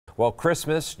Well,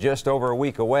 Christmas just over a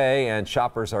week away, and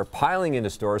shoppers are piling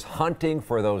into stores hunting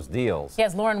for those deals.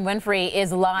 Yes, Lauren Winfrey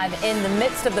is live in the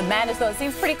midst of the madness, though it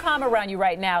seems pretty calm around you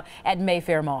right now at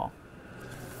Mayfair Mall.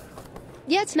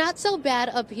 Yeah, it's not so bad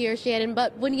up here, Shannon,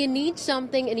 but when you need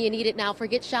something and you need it now,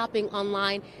 forget shopping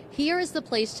online. Here is the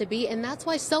place to be, and that's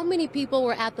why so many people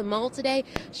were at the mall today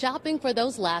shopping for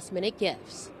those last-minute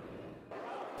gifts.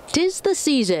 'Tis the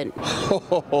season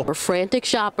for frantic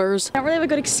shoppers. I don't really have a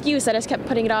good excuse. I just kept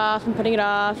putting it off and putting it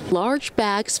off. Large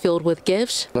bags filled with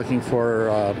gifts. Looking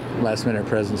for last-minute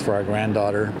presents for our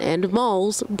granddaughter. And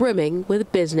malls brimming with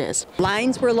business.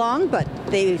 Lines were long, but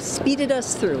they speeded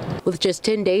us through. With just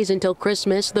 10 days until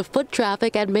Christmas, the foot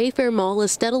traffic at Mayfair Mall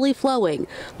is steadily flowing.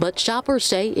 But shoppers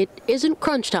say it isn't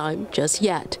crunch time just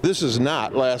yet. This is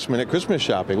not last-minute Christmas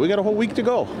shopping. We got a whole week to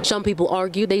go. Some people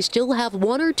argue they still have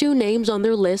one or two names on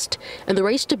their list, and the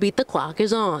race to beat the clock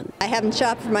is on. I haven't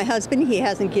shopped for my husband. He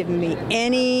hasn't given me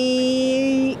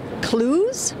any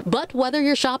clues. But whether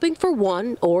you're shopping for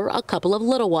one or a couple of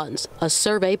little ones, a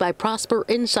survey by Prosper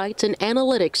Insights and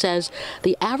Analytics says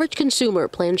the average consumer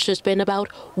plans to spend about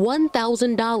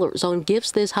 $1,000 on gifts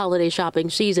this holiday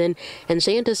shopping season, and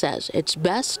Santa says it's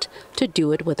best to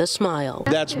do it with a smile.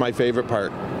 That's my favorite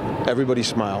part. Everybody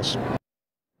smiles.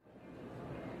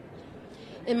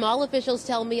 And mall officials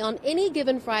tell me on any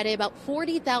given Friday, about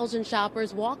 40,000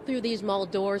 shoppers walk through these mall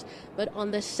doors. But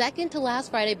on the second to last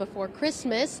Friday before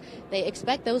Christmas, they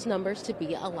expect those numbers to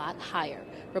be a lot higher.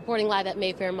 Reporting live at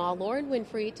Mayfair Mall, Lauren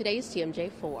Winfrey, today's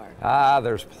TMJ4.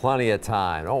 There's plenty of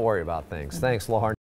time. Don't worry about things. Thanks, Lauren.